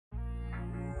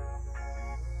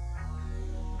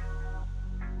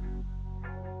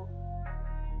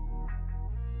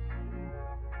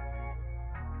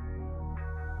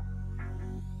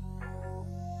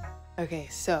Okay,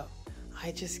 so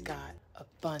I just got a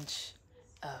bunch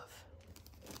of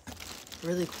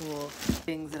really cool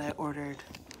things that I ordered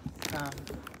from.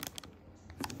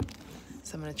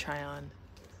 So I'm gonna try on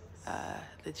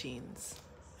the jeans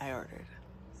I ordered.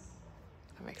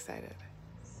 I'm excited.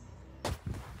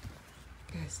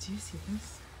 Guys, do you see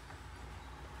this?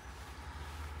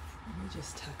 Let me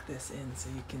just tuck this in so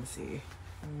you can see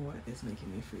what is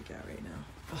making me freak out right now.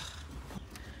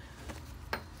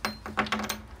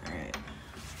 Alright.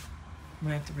 I'm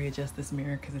gonna have to readjust this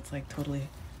mirror because it's like totally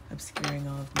obscuring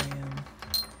all of my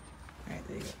Alright,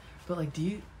 there you go. But like, do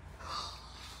you... Oh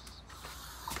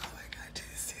my god, do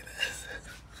you see this?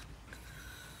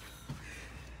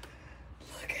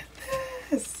 Look at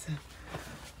this!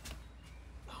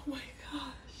 Oh my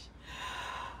gosh.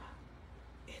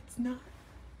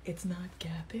 It's not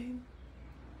gapping.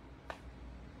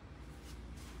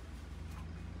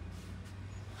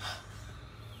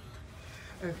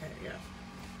 Okay, yeah.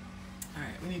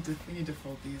 Alright, we need to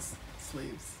fold these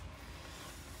sleeves.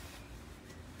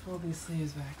 Fold these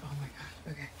sleeves back. Oh my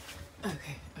god. Okay.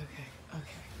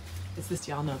 It's this,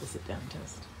 y'all know the sit down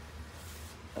test.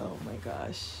 Oh my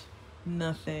gosh.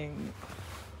 Nothing.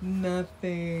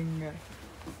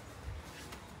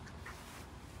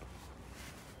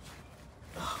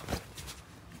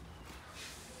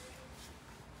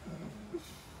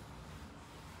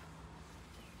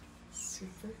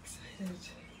 Super excited.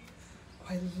 Oh,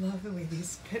 I love the way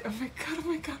these fit. Oh my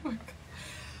god.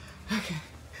 Okay.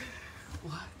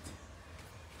 What?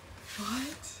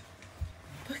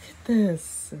 Look at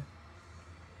this.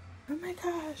 Oh my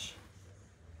gosh.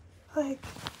 Like,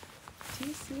 do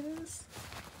you see this?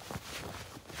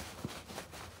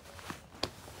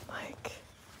 Like,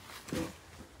 oh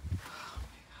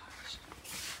my gosh.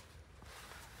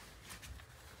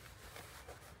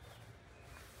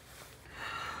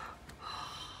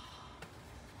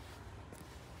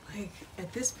 Like,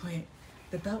 at this point,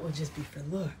 the belt would just be for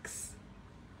looks.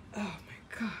 Oh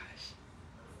my gosh.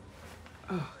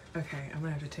 Oh, okay, I'm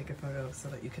gonna have to take a photo so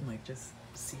that you can like just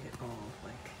see it all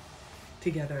like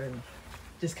together and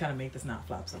just kind of make this not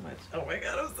flop so much. Oh my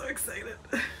god, I'm so excited.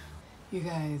 You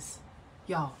guys,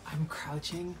 y'all, I'm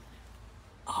crouching.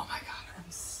 Oh my god,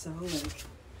 I'm so like...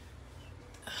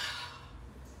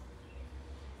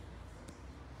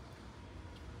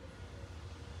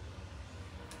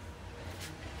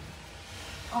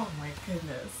 Oh my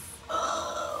goodness.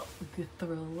 Oh, the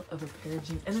thrill of a pair of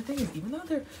jeans. And the thing is, even though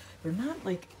they're not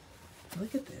like,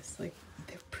 look at this, like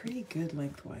they're pretty good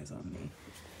lengthwise on me.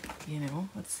 You know,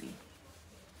 let's see.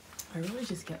 I really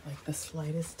just get like the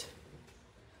slightest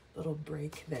little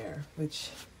break there, which,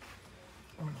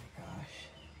 oh my gosh.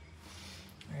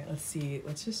 All right, let's see.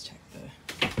 Let's just check the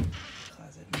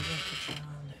closet. Maybe I could try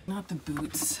on, not the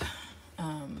boots.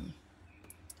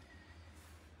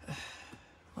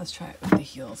 Let's try it with the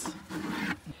heels.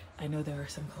 I know there are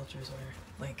some cultures where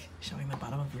like showing the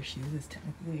bottom of your shoes is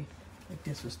technically like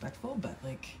disrespectful, but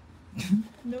like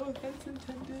no offense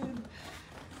intended.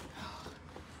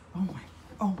 Oh my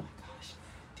gosh.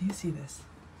 Do you see this?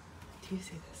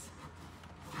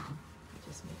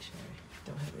 Just make sure I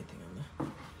don't have anything on the...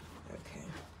 Okay.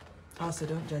 Also,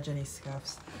 don't judge any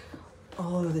scuffs.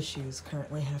 All of the shoes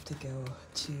currently have to go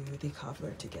to the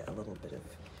cobbler to get a little bit of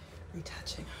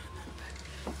retouching on them.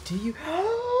 But do you...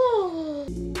 Oh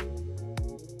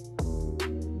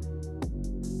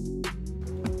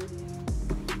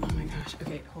my gosh.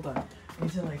 Okay, hold on. I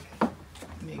need to like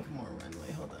make more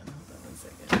runway. Hold on 1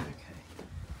 second.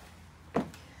 Okay.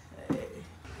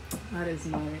 That is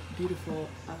my beautiful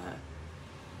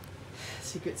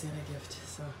Secret Santa gift.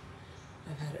 So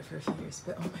I've had it for a few years,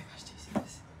 but oh my gosh, do you see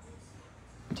this?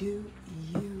 Do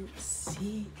you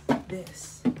see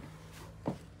this?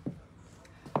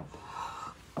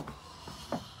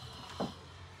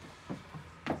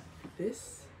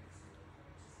 This?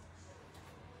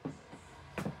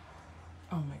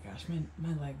 Oh my gosh,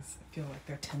 my legs feel like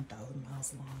they're 10,000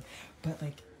 miles long, but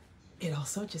like it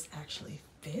also just actually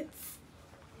fits.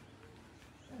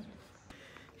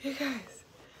 You guys,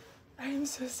 I am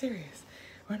so serious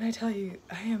when I tell you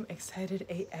I am excited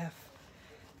AF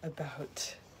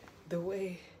about the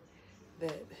way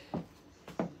that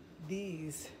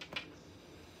these...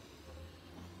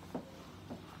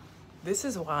 This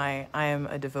is why I am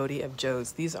a devotee of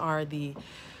Joe's. These are the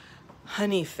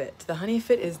Honey Fit. The Honey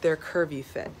Fit is their curvy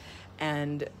fit,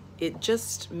 and it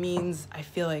just means I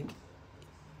feel like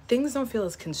things don't feel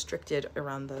as constricted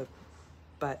around the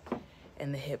butt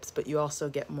and the hips, but you also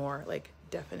get more like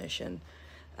definition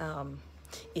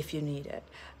if you need it.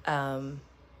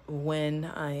 When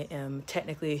I am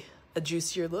technically a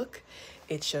juicier look,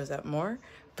 it shows up more,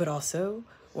 but also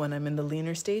when I'm in the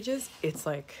leaner stages, it's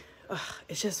like, ugh,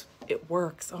 it's just, it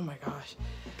works. Oh my gosh.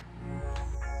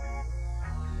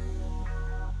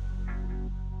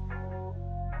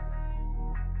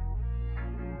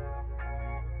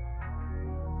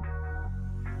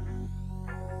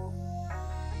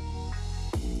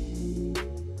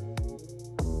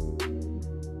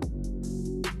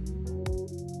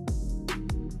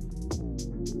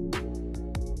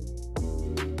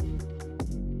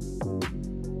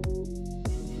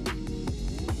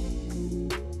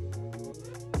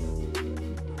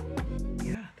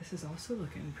 This is also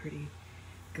looking pretty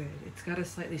good. It's got a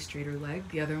slightly straighter leg.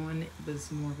 The other one was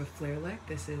more of a flare leg.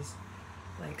 This is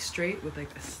like straight with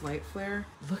like a slight flare.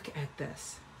 Look at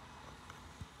this.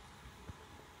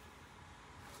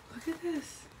 Look at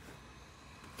this.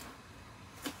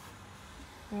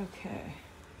 Okay.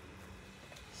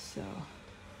 So,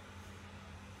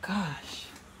 gosh.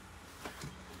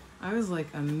 I was like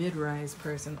a mid-rise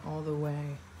person all the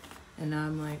way. And now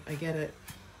I'm like, I get it.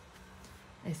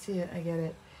 I see it, I get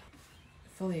it.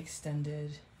 Fully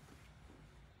extended.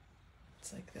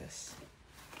 It's like this.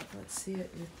 Let's see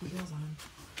it with the heels on.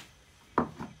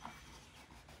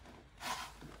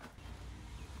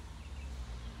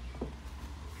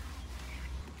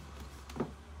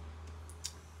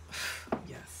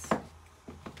 Yes.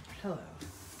 Hello.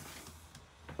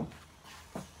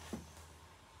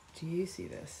 Do you see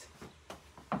this?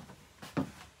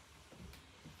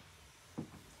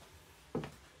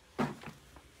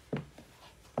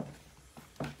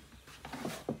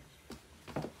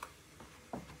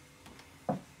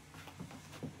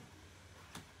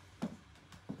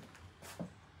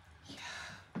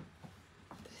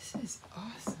 This is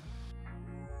awesome.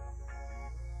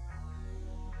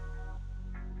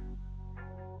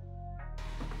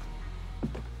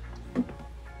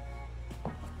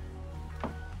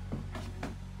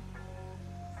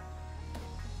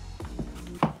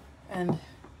 And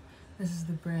this is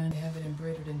the brand. I have it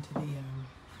embroidered into the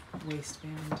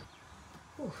waistband.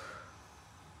 Whew.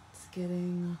 It's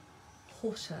getting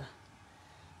hotter.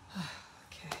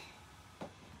 Okay.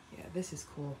 Yeah, this is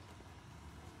cool.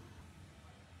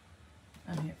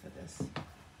 I'm here for this.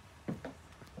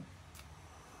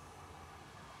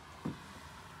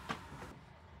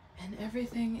 And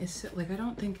everything is so, like, I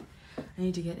don't think I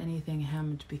need to get anything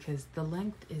hemmed because the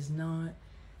length is not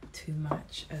too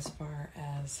much as far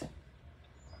as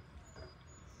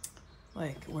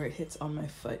like where it hits on my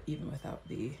foot even without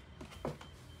the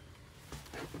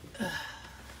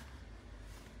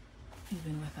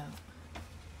even without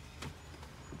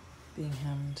being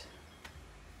hemmed.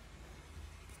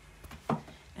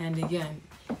 And again,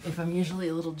 if I'm usually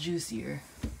a little juicier,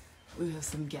 we have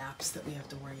some gaps that we have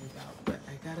to worry about. But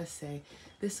I gotta say,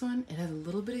 this one, it has a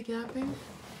little bit of gapping,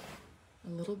 a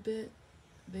little bit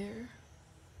there,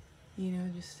 you know,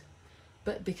 just,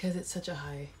 but because it's such a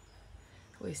high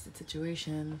waisted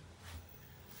situation,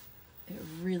 it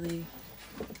really,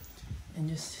 and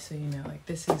just so you know, like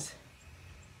this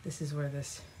is where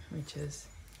this reaches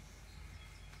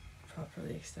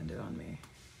properly extended on me.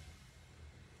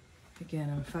 Again,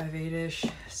 I'm 5'8"-ish,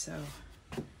 so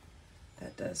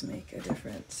that does make a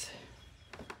difference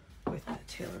with the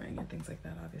tailoring and things like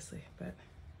that, obviously, but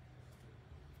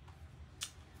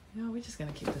you know, we're just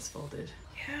gonna keep this folded.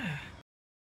 Yeah.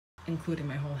 Including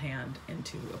my whole hand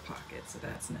into a pocket, so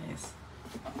that's nice.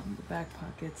 And the back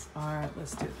pockets are,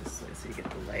 let's do it this way so you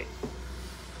get the light.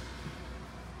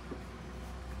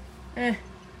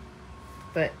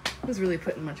 But I was really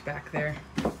putting much back there.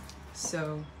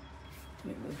 So,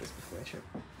 let me move this before I trip.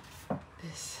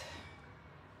 This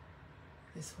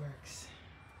works.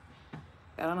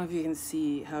 I don't know if you can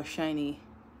see how shiny,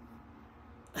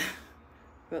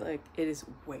 but like it is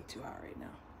way too hot right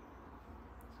now.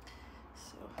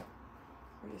 So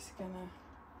we're just gonna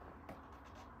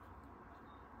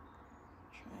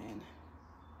try and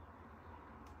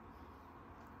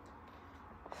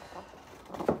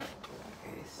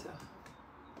okay, so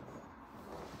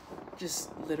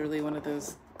just literally one of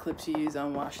those clips you use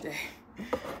on wash day.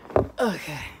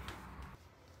 Okay.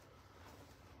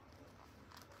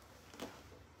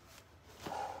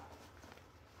 It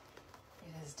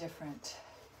is different.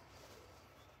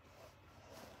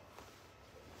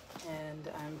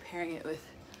 And I'm pairing it with,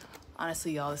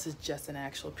 honestly y'all, this is just an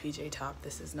actual PJ top.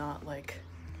 This is not like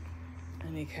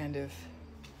any kind of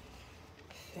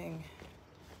thing.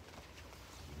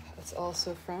 It's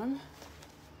also from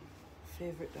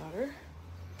Favorite Daughter.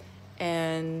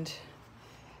 And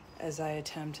as I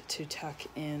attempt to tuck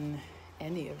in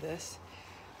any of this,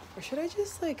 or should I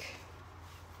just like,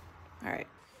 all right.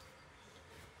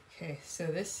 Okay, so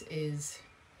this is,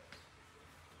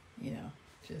 you know,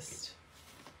 just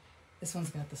This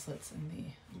one's got the slits in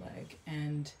the leg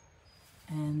and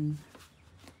an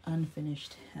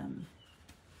unfinished hem.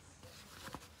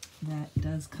 That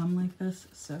does come like this,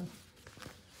 so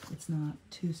it's not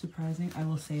too surprising. I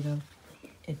will say though,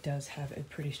 it does have a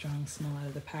pretty strong smell out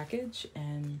of the package,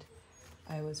 and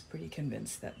I was pretty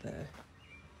convinced that the,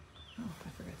 oh, I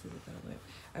forgot to zip that all the way up.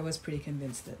 I was pretty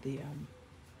convinced that the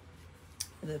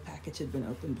package had been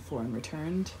opened before and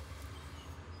returned,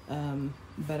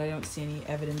 but I don't see any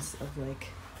evidence of like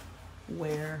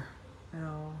wear at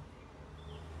all.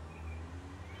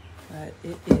 But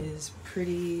it is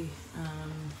pretty,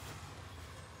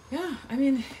 yeah, I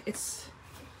mean, it's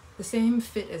the same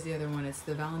fit as the other one. It's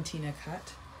the Valentina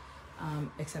cut,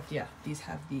 except yeah, these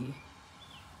have the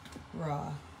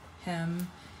raw hem,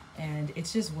 and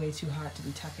it's just way too hot to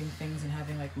be tucking things and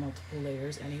having like multiple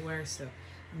layers anywhere. So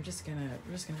we're just gonna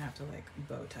have to like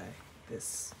bow tie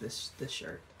this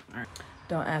shirt. All right.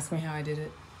 Don't ask me how I did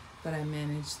it, but I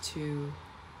managed to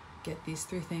get these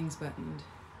 3 things buttoned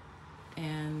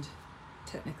and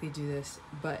technically do this,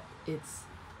 but it's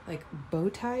like bow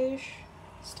tie-ish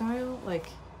style, like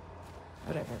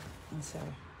whatever, and so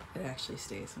it actually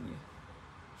stays when you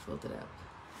fold it up.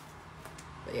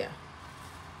 But yeah,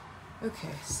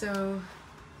 okay, so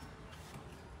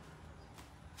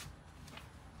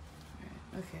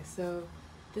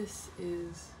this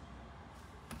is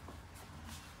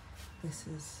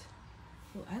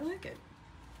well, I like it.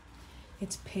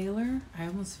 It's paler. I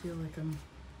almost feel like I'm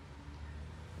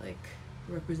like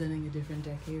representing a different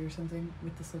decade or something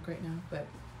with this look right now, but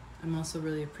I'm also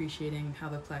really appreciating how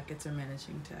the plackets are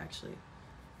managing to actually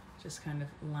just kind of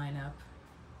line up.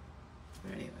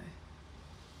 But anyway,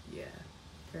 yeah,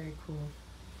 very cool.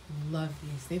 Love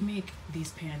these. They make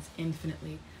these pants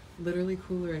infinitely, literally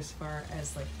cooler as far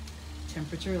as like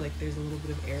temperature. Like there's a little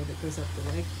bit of air that goes up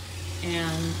the leg,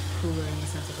 and cooler in the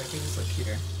sense of like they just look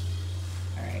cuter.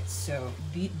 All right, so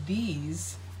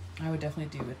these I would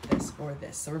definitely do with this or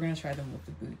this. So we're gonna try them with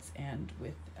the boots and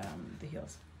with the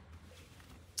heels.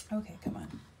 Okay, come on.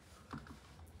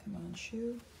 Come on,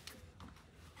 shoe.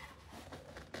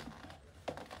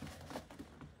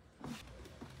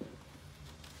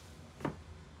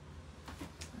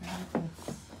 All right,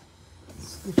 let's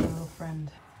scoop our little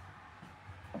friend.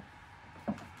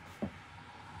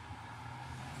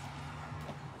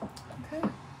 Okay.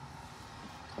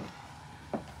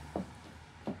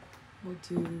 We'll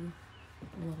do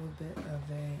a little bit of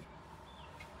a,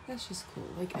 that's just cool.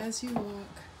 Like as you walk,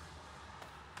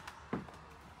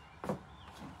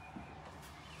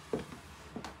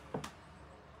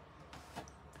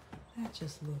 that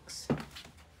just looks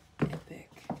epic.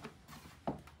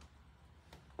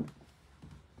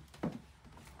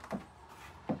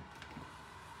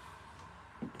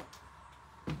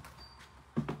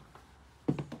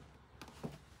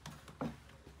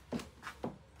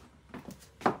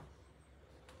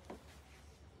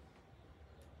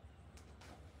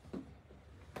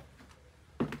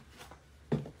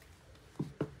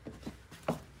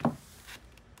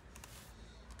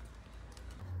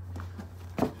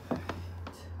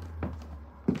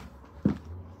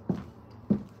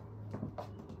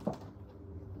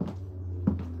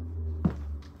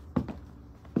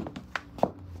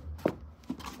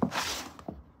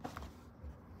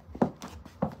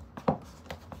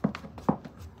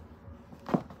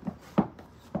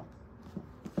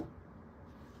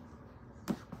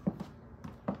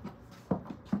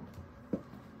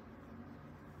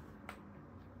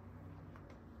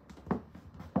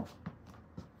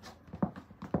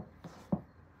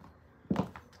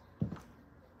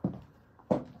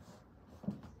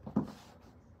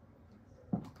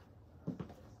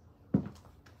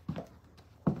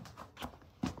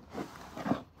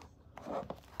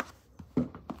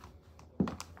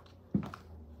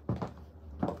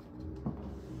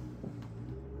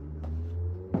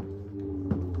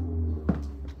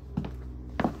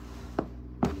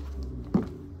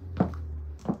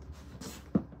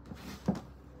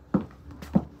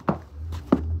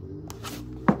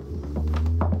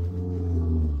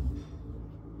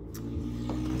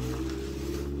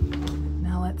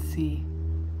 See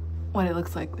what it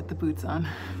looks like with the boots on.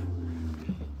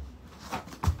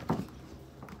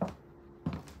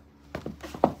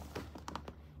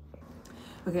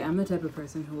 Okay, I'm the type of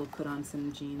person who will put on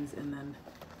some jeans and then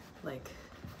like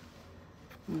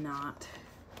not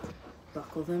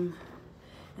buckle them,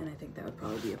 and I think that would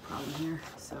probably be a problem here.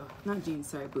 So not jeans,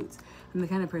 sorry, boots. I'm the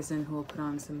kind of person who will put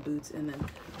on some boots and then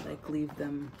like leave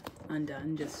them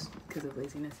undone just because of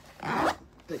laziness.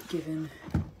 But given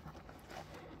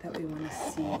that we want to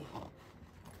see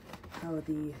how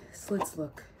the slits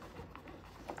look,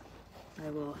 I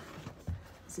will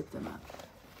zip them up.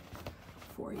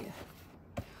 for you.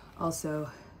 Also,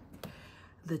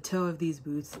 the toe of these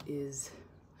boots is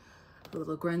a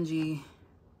little grungy.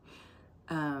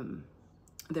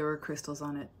 There were crystals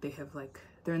on it.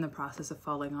 They're in the process of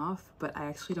falling off, but I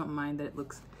actually don't mind that it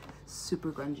looks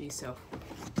super grungy, so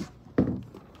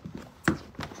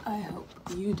I hope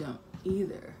you don't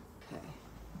either. Okay.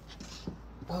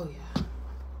 Oh yeah.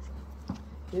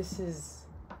 This is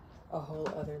a whole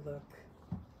other look.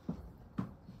 All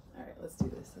right, let's do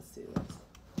this. Let's do this.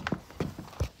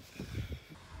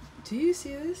 Do you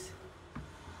see this?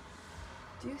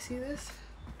 Do you see this?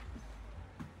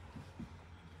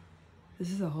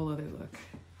 This is a whole other look.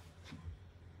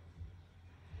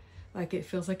 Like, it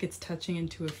feels like it's touching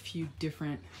into a few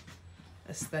different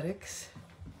aesthetics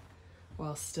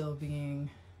while still being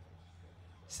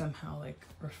somehow like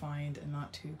refined and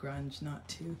not too grunge, not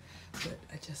too, but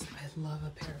I love a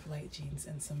pair of light jeans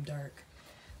and some dark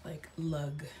like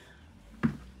lug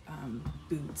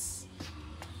boots,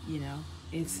 you know?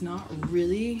 It's not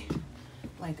really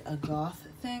like a goth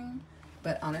thing,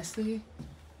 but honestly,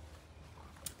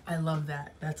 I love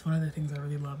that. That's one of the things I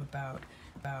really love about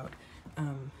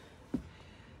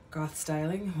goth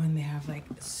styling, when they have like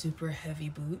super heavy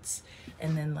boots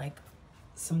and then like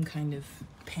some kind of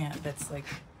pant that's like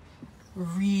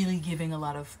really giving a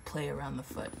lot of play around the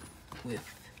foot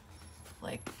with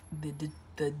like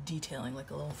the detailing, like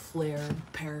a little flare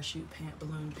parachute pant,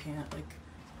 balloon pant. Like,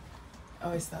 I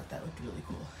always thought that looked really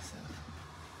cool. So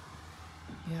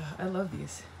yeah, I love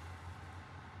these.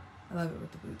 I love it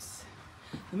with the boots.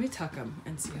 Let me tuck them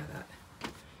and see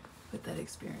what that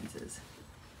experience is.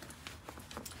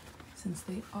 Since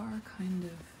they are kind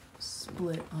of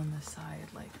split on the side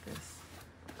like this,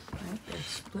 right? They're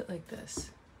split like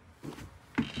this.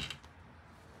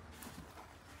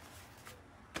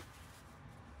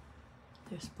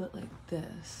 They're split like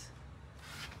this.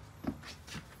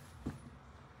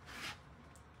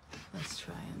 Let's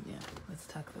try and, yeah, let's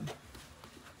tuck them.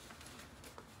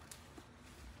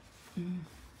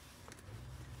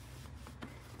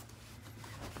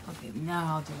 Okay,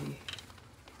 now do we,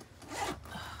 there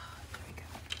we go.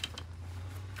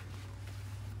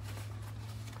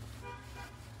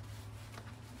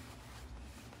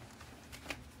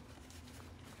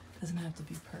 Doesn't have to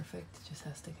be perfect, it just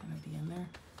has to kind of be in there.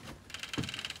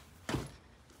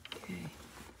 Okay,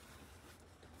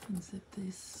 unzip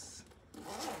this.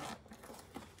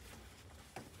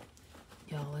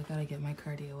 Y'all, I gotta get my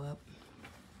cardio up.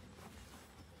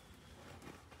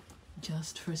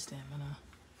 Just for stamina.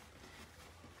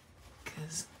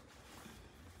 Because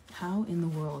how in the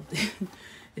world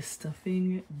is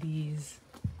stuffing these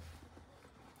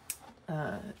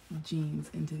jeans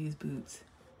into these boots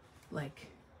like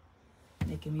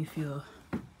making me feel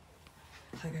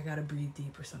like I gotta breathe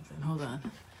deep or something? Hold on.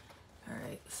 All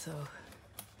right, so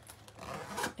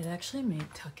it actually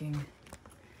made tucking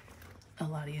a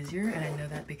lot easier, and I know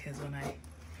that because when I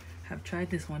have tried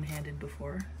this one-handed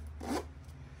before,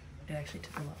 it actually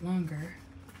took a lot longer.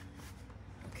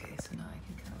 Okay, so now I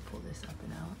can kind of pull this up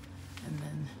and out, and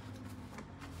then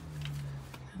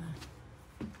kind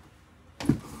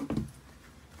of,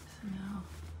 so now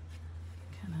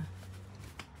kind of,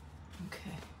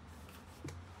 okay.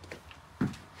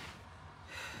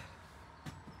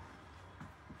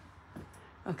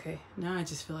 Okay, now I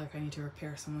just feel like I need to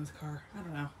repair someone's car. I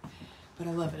don't know, but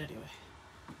I love it anyway.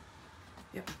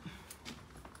 Yep.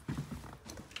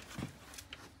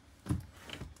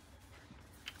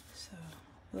 So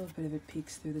a little bit of it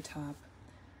peeks through the top,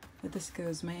 but this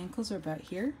goes, my ankles are about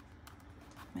here.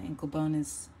 My ankle bone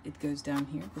is, it goes down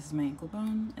here. This is my ankle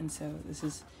bone, and so this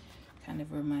is kind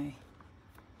of where my,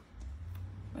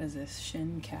 what is this,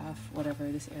 shin, calf, whatever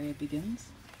this area begins.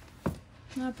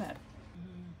 Not bad.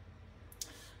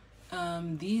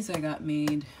 These I got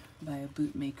made by a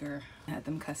boot maker. I had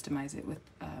them customize it with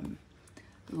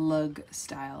lug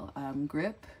style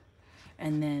grip,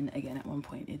 and then again at one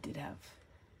point it did have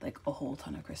like a whole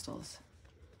ton of crystals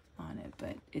on it,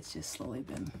 but it's just slowly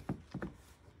been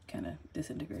kind of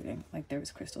disintegrating. Like there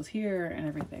was crystals here and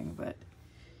everything, but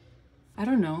I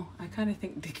don't know, I kind of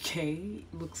think the K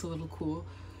looks a little cool,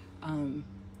 and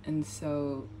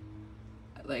so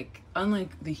like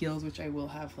unlike the heels, which I will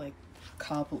have like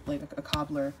a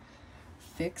cobbler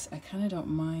fix, I kind of don't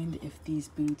mind if these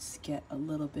boots get a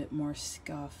little bit more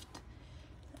scuffed.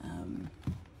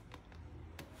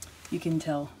 You can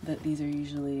tell that these are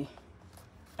usually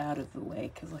out of the way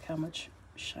because look how much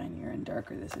shinier and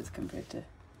darker this is compared to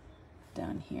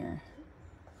down here.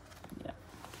 Yeah,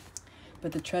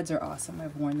 but the treads are awesome.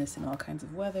 I've worn this in all kinds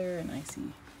of weather and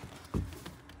icy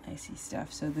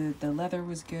stuff. So the leather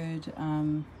was good.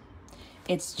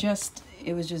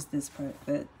 it was just this part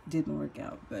that didn't work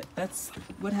out, but that's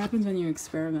what happens when you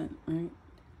experiment, right?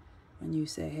 When you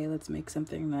say, hey, let's make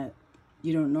something that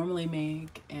you don't normally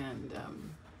make, and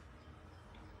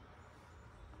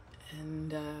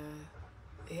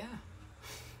yeah.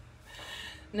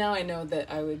 Now I know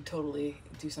that I would totally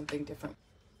do something different.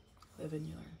 Live and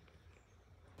you learn.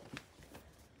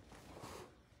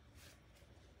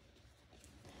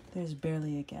 There's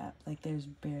barely a gap. Like, there's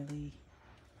barely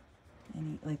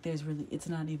any, like, there's really, it's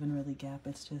not even really gap.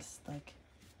 It's just like,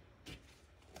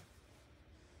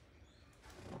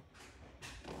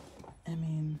 I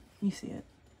mean, you see it.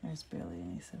 There's barely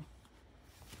any, so.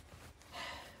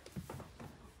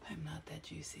 I'm not that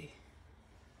juicy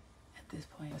at this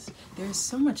point. There's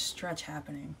so much stretch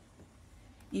happening.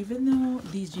 Even though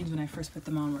these jeans, when I first put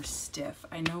them on, were stiff,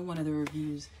 I know one of the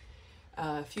reviews,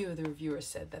 a few of the reviewers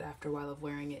said that after a while of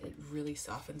wearing it, it really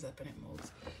softens up and it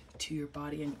molds to your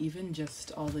body, and even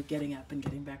just all the getting up and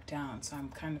getting back down. So I'm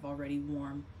kind of already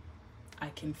warm. I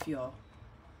can feel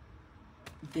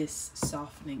this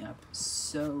softening up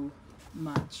so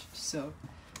much. So,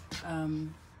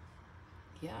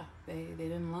 yeah, they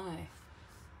didn't lie.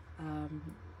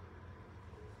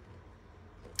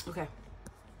 Okay.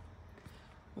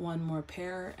 One more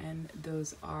pair, and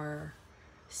those are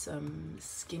some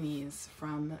skinnies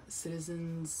from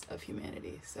Citizens of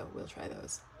Humanity, so we'll try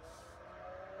those.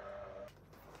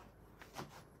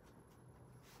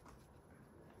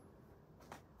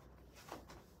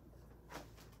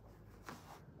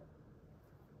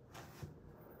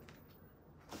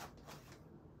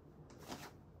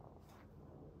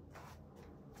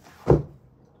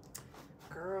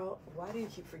 Girl, why do you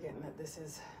keep forgetting that this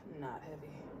is not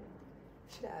heavy?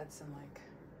 Should add some like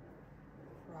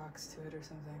rocks to it or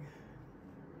something.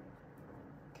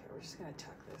 Okay, we're just gonna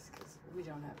tuck this because we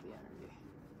don't have the energy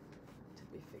to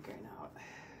be figuring out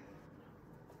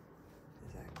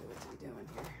exactly what to be doing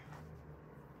here.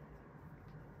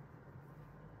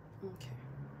 Okay,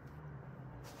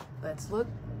 let's look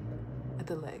at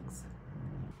the legs.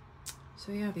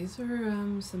 So yeah, these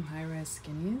are some high-rise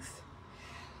skinnies.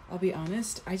 I'll be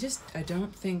honest, I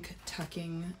don't think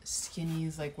tucking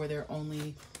skinnies, like where they're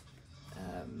only,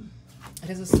 it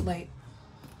has a slight,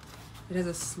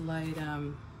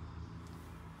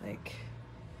 like,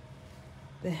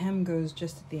 the hem goes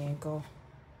just at the ankle.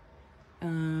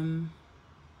 I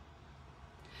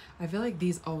feel like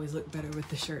these always look better with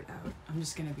the shirt out. I'm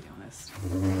just gonna be honest.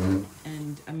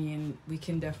 And I mean, we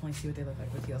can definitely see what they look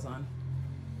like with heels on,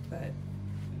 but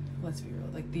let's be real,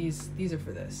 like these are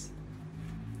for this.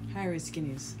 High-rise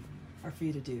skinnies are for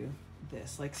you to do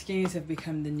this. Like, skinnies have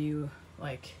become the new,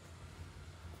 like,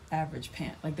 average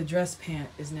pant. Like, the dress pant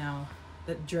is now,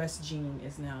 the dress jean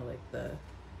is now like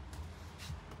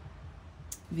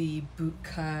the boot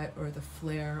cut or the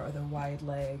flare or the wide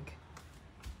leg.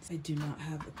 I do not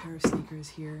have a pair of sneakers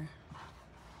here.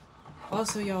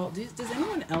 Also, y'all, does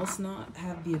anyone else not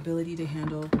have the ability to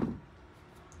handle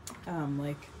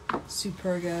like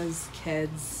Supergas,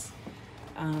 Keds,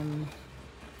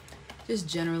 just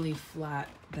generally flat,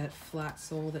 that flat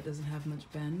sole that doesn't have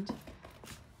much bend?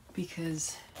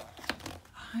 Because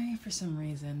I, for some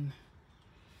reason,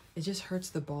 it just hurts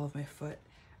the ball of my foot.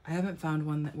 I haven't found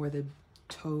one where the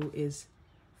toe is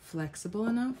flexible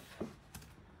enough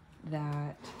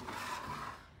that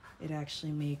it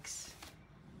actually makes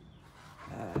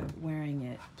wearing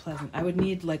it pleasant. I would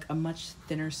need like a much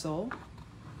thinner sole.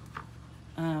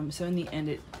 So in the end,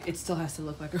 it still has to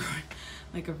look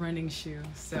like a running shoe.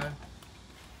 So,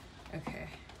 okay.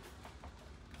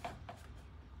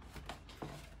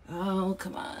 Oh,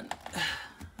 come on.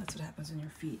 That's what happens when your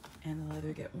feet and the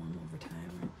leather get warm over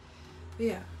time. But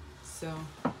yeah, so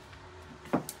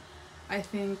I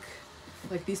think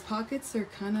like these pockets are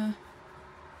kind of,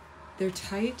 they're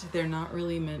tight. They're not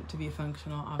really meant to be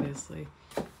functional, obviously.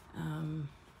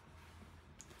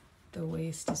 The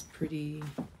waist is pretty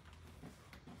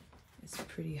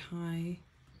high.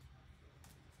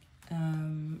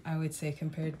 I would say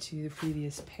compared to the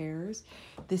previous pairs.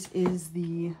 This is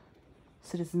the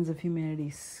Citizens of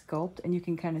Humanity sculpt, and you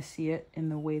can kind of see it in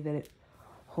the way that it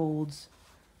holds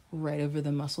right over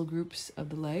the muscle groups of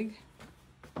the leg.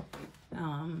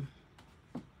 But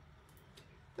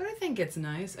I think it's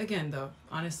nice. Again, though,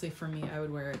 honestly, for me, I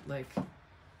would wear it like, okay,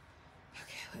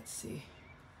 let's see,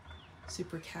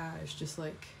 super cash, just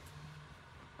like,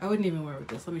 I wouldn't even wear it with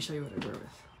this. Let me show you what I wear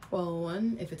with. Well,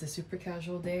 one, if it's a super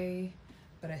casual day,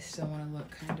 but I still want to look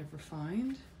kind of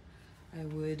refined, I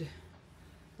would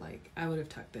have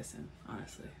tucked this in,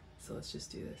 honestly. So let's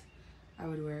just do this. I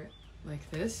would wear it like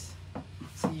this.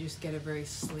 So you just get a very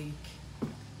sleek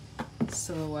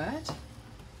silhouette.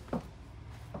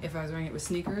 If I was wearing it with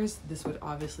sneakers, this would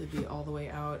obviously be all the way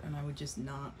out and I would just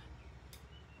not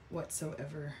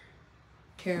whatsoever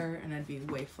care, and I'd be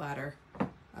way flatter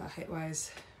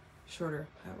height-wise, shorter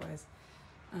height-wise.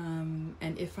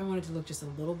 And if I wanted to look just a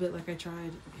little bit like I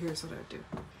tried, here's what I would do.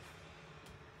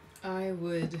 I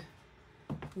would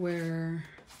wear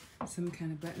some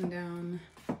kind of button down.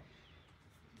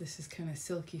 This is kind of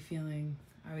silky feeling.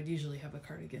 I would usually have a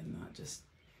cardigan, not just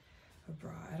a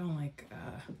bra. I don't like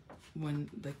when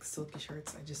like silky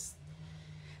shirts. I just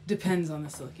depends on the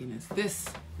silkiness. This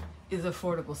is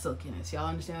affordable silkiness. Y'all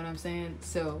understand what I'm saying?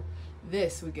 So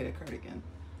this would get a cardigan.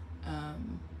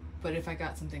 But if I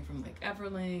got something from like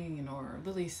Everlane or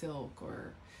Lily Silk,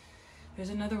 or there's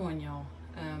another one, y'all,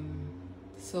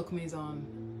 Silk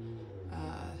Maison,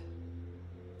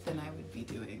 then I would be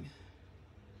doing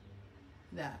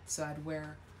that. So I'd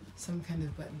wear some kind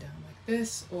of button down like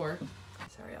this, or,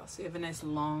 sorry y'all, so you have a nice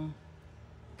long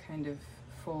kind of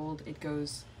fold. It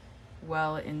goes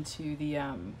well into the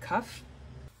cuff.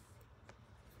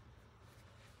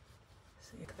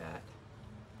 So you tuck that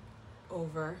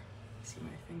over. See my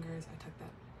fingers? I tuck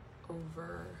that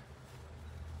over.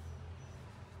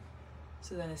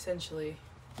 So then essentially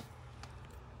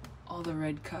all the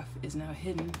red cuff is now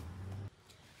hidden.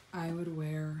 I would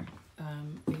wear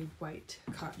a white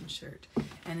cotton shirt.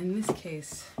 And in this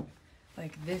case,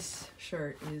 like this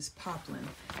shirt is poplin.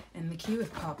 And the key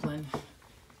with poplin,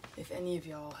 if any of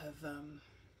y'all have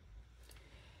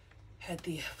had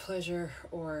the pleasure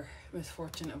or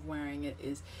misfortune of wearing it,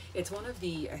 is it's one of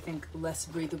the, I think, less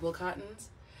breathable cottons.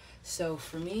 So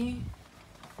for me,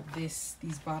 these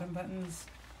bottom buttons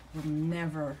will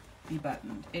never be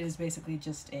buttoned. It is basically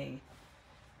just a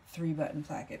 3-button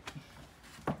placket.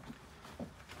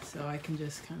 So I can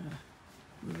just kind of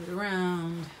move it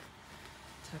around,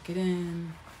 tuck it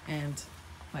in, and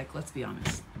like, let's be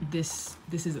honest, this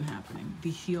isn't happening.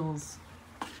 The heels,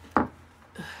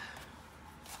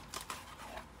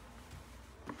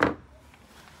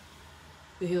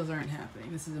 the heels aren't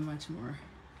happening. This is a much more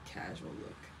casual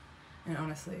look. And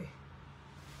honestly,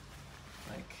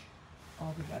 like,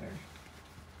 all the better.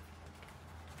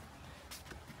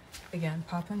 Again,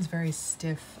 poplin's very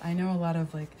stiff. I know a lot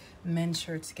of like men's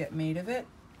shirts get made of it,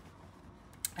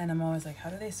 and I'm always like, how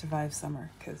do they survive summer?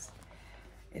 Because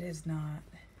it is not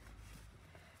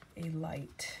a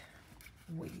light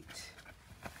weight.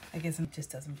 I guess it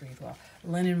just doesn't breathe well.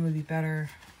 Linen would be better.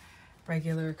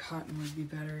 Regular cotton would be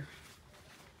better.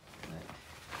 But,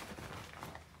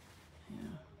 you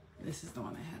know, this is the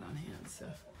one I had on hand, so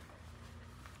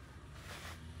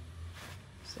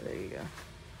there you go.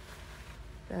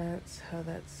 That's how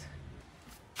that's.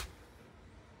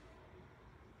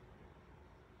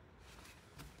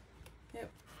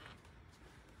 Yep.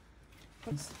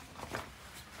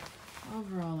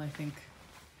 Overall, I think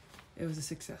it was a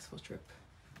successful trip.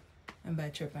 And by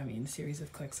trip, I mean series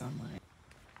of clicks online.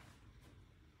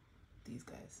 These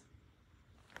guys.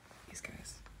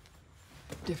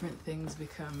 Different things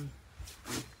become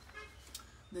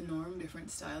the norm, different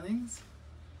stylings.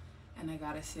 And I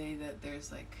gotta say that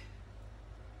there's like,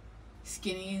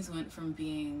 skinnies went from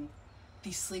being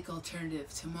the sleek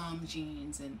alternative to mom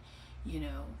jeans and, you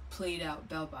know, played out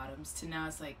bell bottoms, to now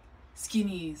it's like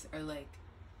skinnies are like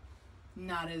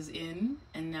not as in,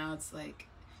 and now it's like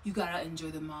you gotta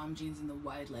enjoy the mom jeans and the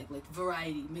wide leg, like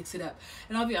variety, mix it up.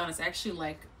 And I'll be honest, I actually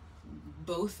like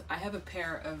both. I have a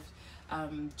pair of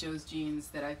Joe's jeans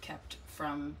that I kept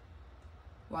from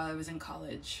while I was in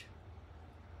college,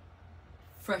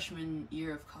 freshman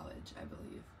year of college, I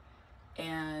believe.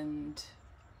 And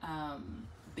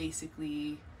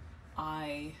basically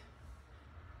I've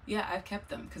kept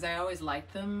them because I always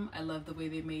liked them. I love the way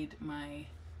they made my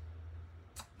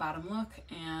bottom look,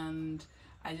 and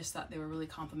I just thought they were really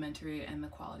complimentary and the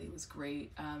quality was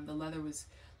great.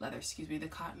 The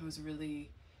cotton was really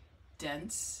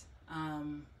dense,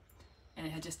 and it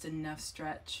had just enough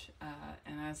stretch,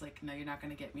 and I was like, no, you're not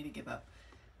going to get me to give up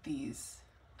these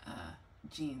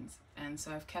jeans. And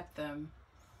so I've kept them,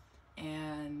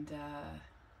 and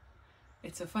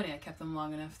it's so funny, I kept them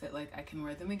long enough that like I can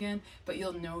wear them again, but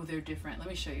you'll know they're different. Let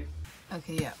me show you.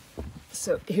 Okay, yeah,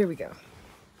 so here we go.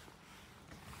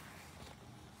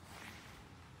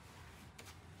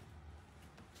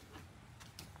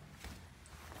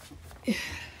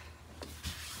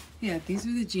 Yeah, these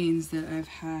are the jeans that I've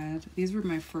had. These were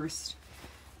my first,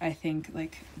 I think,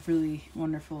 like really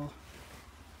wonderful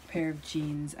pair of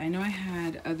jeans. I know I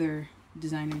had other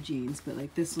designer jeans, but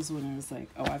like this was when I was like,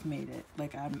 oh, I've made it.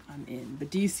 Like I'm in.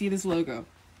 But do you see this logo?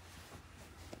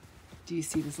 Do you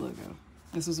see this logo?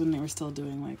 This was when they were still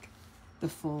doing like the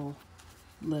full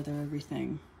leather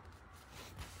everything.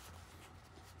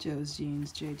 Joe's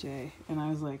Jeans, JJ, and I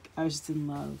was just in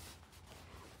love.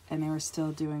 And they were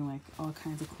still doing like all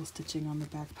kinds of cool stitching on the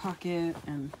back pocket,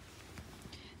 and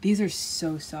these are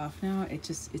so soft now.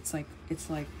 It's like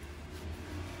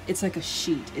a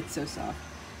sheet. It's so soft.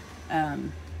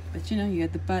 But you know, you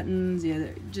had the buttons. Yeah,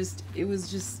 it was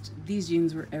just these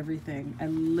jeans were everything. I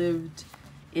lived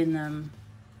in them,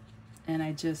 and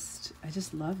I just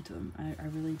loved them. I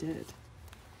really did.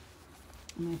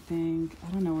 And I think,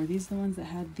 I don't know, were these the ones that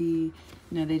had the?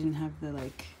 No, they didn't have the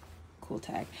like cool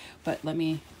tag. But let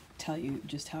me tell you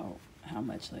just how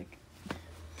much like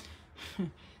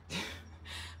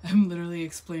I'm literally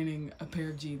explaining a pair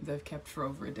of jeans I've kept for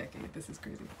over a decade. This is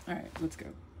crazy. All right, let's go.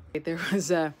 There was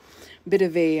a bit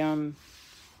of a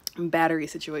battery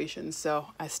situation, so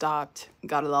I stopped,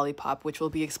 got a lollipop, which will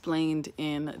be explained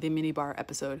in the minibar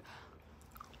episode.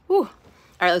 Woo. All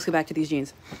right, let's go back to these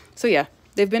jeans. So yeah,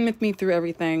 they've been with me through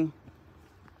everything.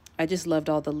 I just loved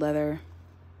all the leather.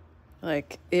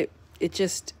 Like it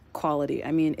just quality.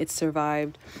 I mean, it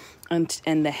survived. And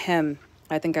the hem,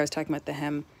 I think I was talking about the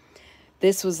hem.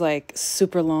 This was like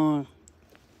super long.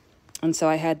 And so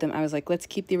I had them, I was like, let's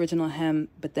keep the original hem,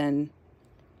 but then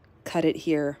cut it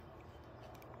here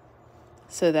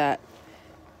so that,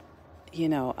 you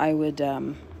know, I would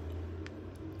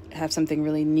have something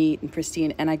really neat and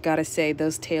pristine. And I gotta say,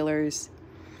 those tailors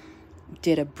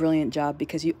did a brilliant job,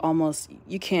 because you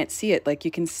can't see it. Like,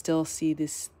 you can still see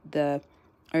the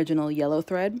original yellow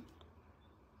thread,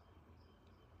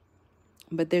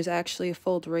 but there's actually a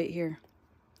fold right here,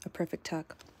 a perfect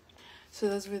tuck. So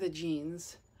those were the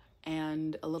jeans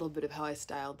and a little bit of how I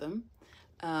styled them.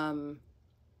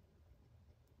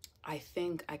 I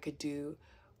think I could do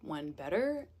one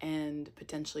better and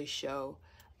potentially show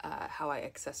how I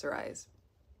accessorize.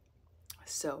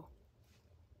 So,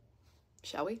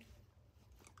 shall we?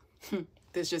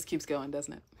 This just keeps going,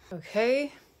 doesn't it?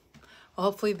 Okay. Well,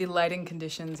 hopefully the lighting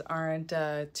conditions aren't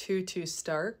too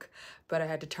stark, but I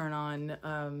had to turn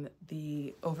on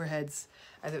the overheads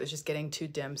as it was just getting too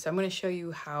dim. So I'm going to show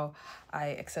you how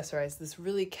I accessorize this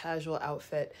really casual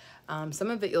outfit. Some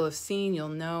of it you'll have seen, you'll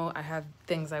know. I have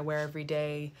things I wear every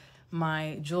day,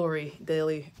 my jewelry,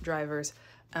 daily drivers.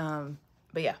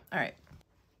 But yeah, all right.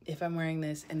 If I'm wearing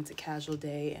this and it's a casual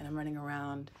day and I'm running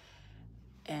around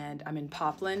and I'm in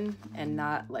poplin and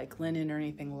not like linen or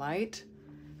anything light,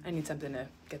 I need something to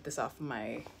get this off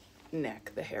my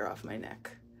neck, the hair off my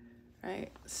neck, right?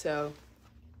 So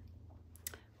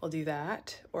I'll do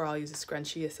that, or I'll use a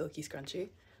scrunchie, a silky scrunchie.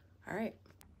 All right.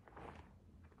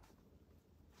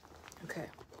 Okay.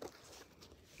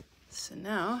 So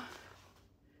now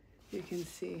you can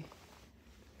see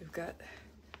we've got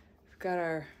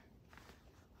our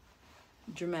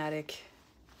dramatic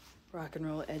rock and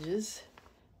roll edges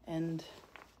and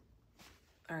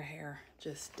our hair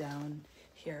just down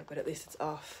here, but at least it's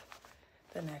off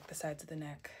the neck, the sides of the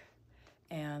neck.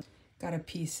 And got a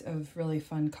piece of really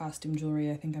fun costume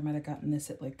jewelry. I think I might have gotten this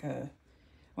at like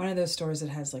one of those stores that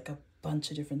has like a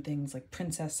bunch of different things, like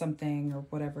princess something or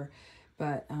whatever.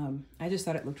 But I just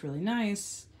thought it looked really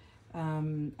nice.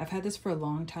 I've had this for a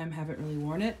long time, haven't really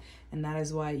worn it, and that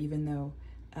is why, even though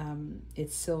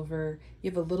it's silver, you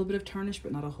have a little bit of tarnish,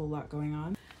 but not a whole lot going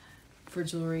on. For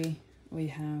jewelry, we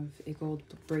have a gold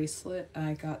bracelet.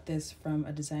 I got this from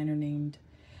a designer named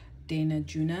Dana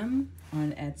Junam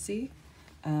on Etsy.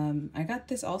 I got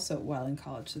this also while in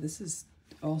college, so this is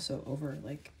also over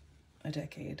like a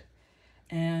decade.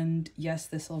 And yes,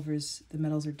 the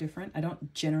metals are different. I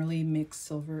don't generally mix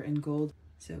silver and gold.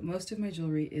 So most of my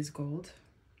jewelry is gold,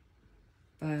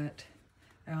 but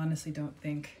I honestly don't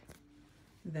think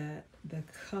that the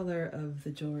color of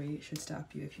the jewelry should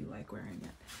stop you if you like wearing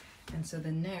it. And so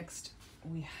the next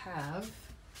we have,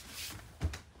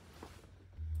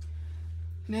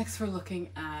 we're looking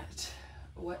at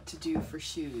what to do for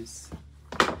shoes.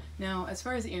 Now, as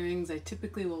far as earrings, I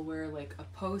typically will wear like a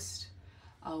post.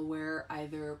 I'll wear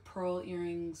either pearl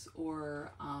earrings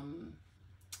or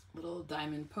little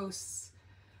diamond posts.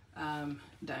 All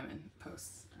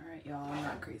right, y'all, I'm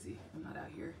not crazy. I'm not out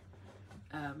here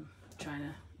trying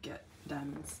to get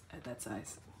diamonds at that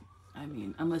size. I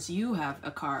mean, unless you have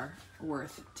a car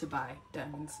worth to buy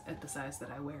diamonds at the size that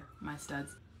I wear, my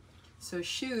studs. So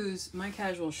shoes, my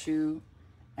casual shoe,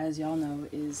 as y'all know,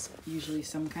 is usually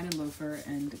some kind of loafer,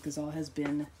 and Gazelle has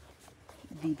been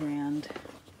the brand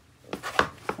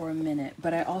for a minute.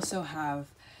 But I also have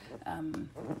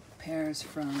pairs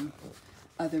from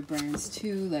other brands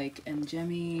too, like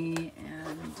Njemi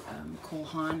and Cole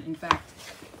Haan. In fact,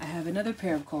 I have another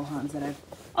pair of Cole Haans that I've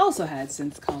also had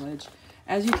since college.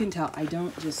 As you can tell, I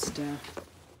don't just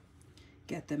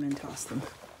get them and toss them.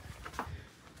 All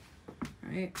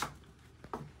right.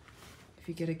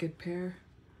 you get a good pair,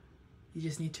 you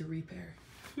just need to repair.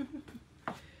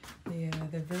 Yeah,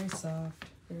 they're very soft,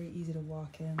 very easy to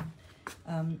walk in.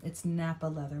 It's Napa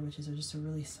leather, which is just a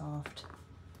really soft,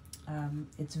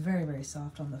 it's very, very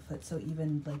soft on the foot. So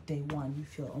even like day one, you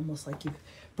feel almost like you've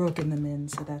broken them in.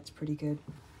 So that's pretty good.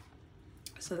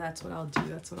 So that's what I'll do.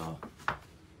 That's what I'll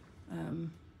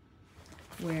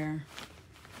wear.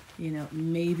 You know,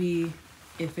 maybe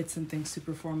if it's something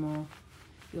super formal,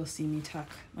 you'll see me try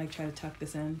to tuck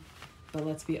this in. But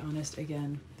let's be honest,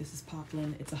 again, this is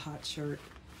poplin. It's a hot shirt.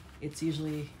 It's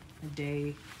usually a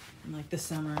day in like the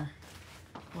summer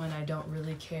when I don't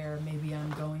really care. Maybe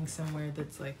I'm going somewhere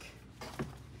that's like,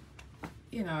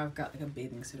 you know, I've got like a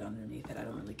bathing suit underneath it. I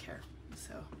don't really care.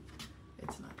 So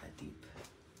it's not that deep.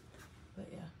 But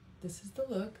yeah, this is the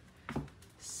look.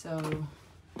 So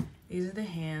these are the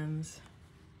hands.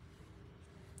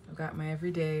 I've got my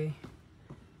everyday,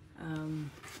 and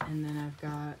then I've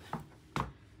got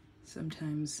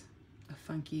sometimes a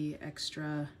funky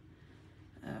extra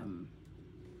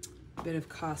bit of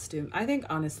costume. I think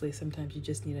honestly sometimes you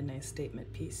just need a nice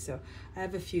statement piece. So I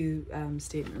have a few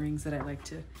statement rings that I like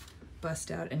to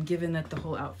bust out, and given that the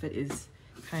whole outfit is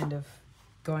kind of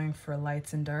going for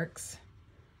lights and darks,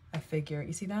 I figure,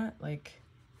 you see that? Like,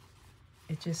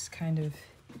 it just kind of,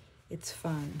 it's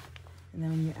fun. And then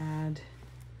when you add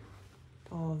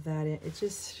all of that, it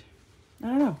just, I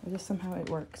don't know, it just somehow it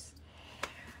works.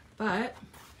 But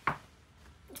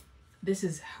this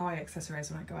is how I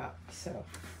accessorize when I go out. So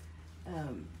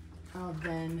I'll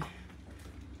then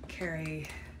carry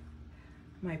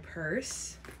my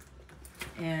purse,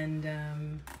 and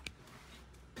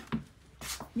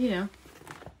you know,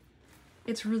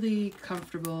 it's really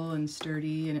comfortable and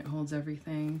sturdy, and it holds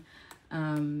everything.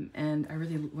 And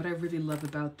what I really love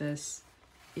about this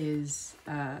is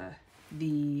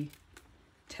the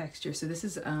texture. So this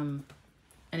is an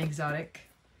exotic,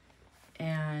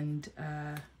 and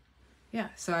yeah,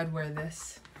 so I'd wear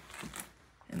this,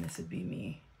 and this would be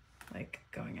me like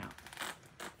going out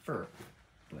for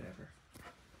whatever.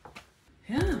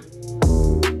 Yeah,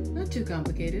 not too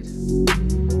complicated.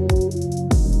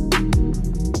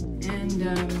 And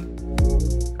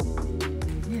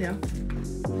you know,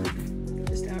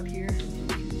 just out here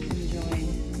enjoying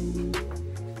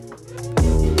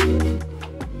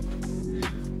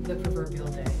the proverbial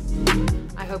day.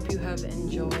 I hope you have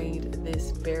enjoyed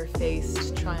this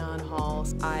barefaced try-on haul.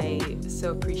 I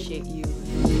so appreciate you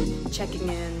checking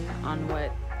in on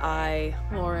what I,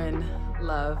 Lauren,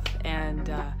 love,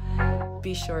 and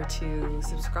be sure to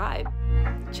subscribe.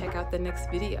 Check out the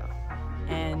next video,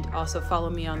 and also follow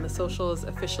me on the socials,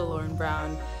 official Lauren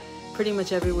Brown, pretty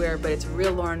much everywhere, but it's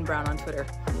real Lauren Brown on Twitter.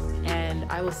 And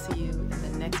I will see you in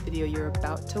the next video you're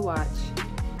about to watch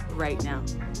right now.